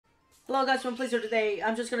Hello guys, from Pleaser today.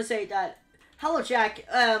 I'm just gonna say that hallowjack,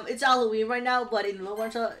 it's Halloween right now, but in Low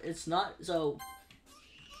Winter it's not. So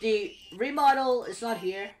the remodel is not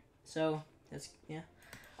here. So that's yeah.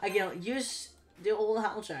 I can use the old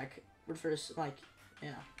hallowjack, but first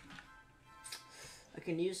yeah. I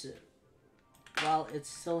can use it while it's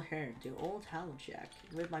still here. The old hallowjack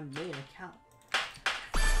with my main account.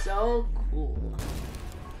 So cool.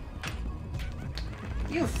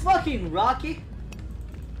 You fucking Rocky.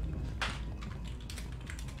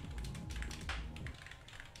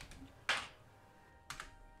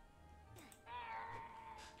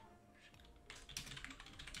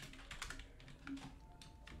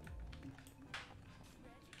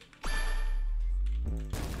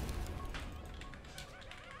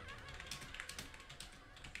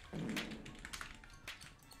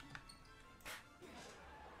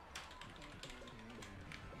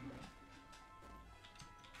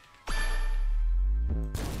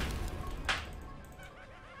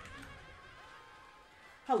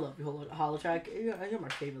 I love you, hallowjack. You're my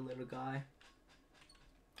favorite little guy.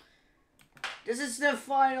 This is the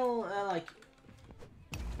final,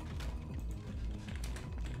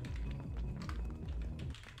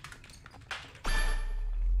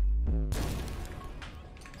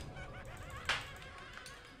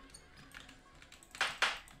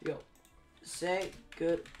 Yo, say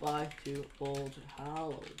goodbye to old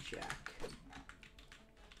hallowjack.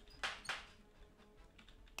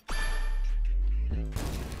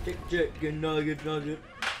 Chicken nugget,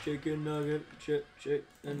 chicken nugget,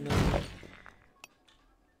 chicken nugget.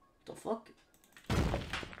 The fuck?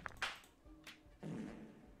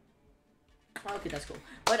 Okay, that's cool.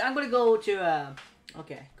 But I'm gonna go to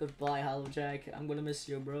okay, goodbye, hallowjack. I'm gonna miss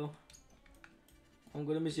you, bro. I'm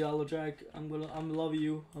gonna miss you, hallowjack. I love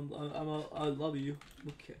you. I love you.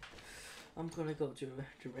 Okay. I'm gonna go to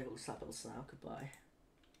regular battles now. Goodbye.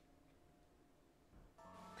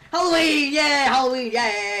 Halloween! Yeah! Halloween!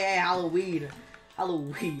 Yeah! Halloween!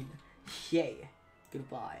 Halloween! Yeah!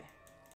 Goodbye.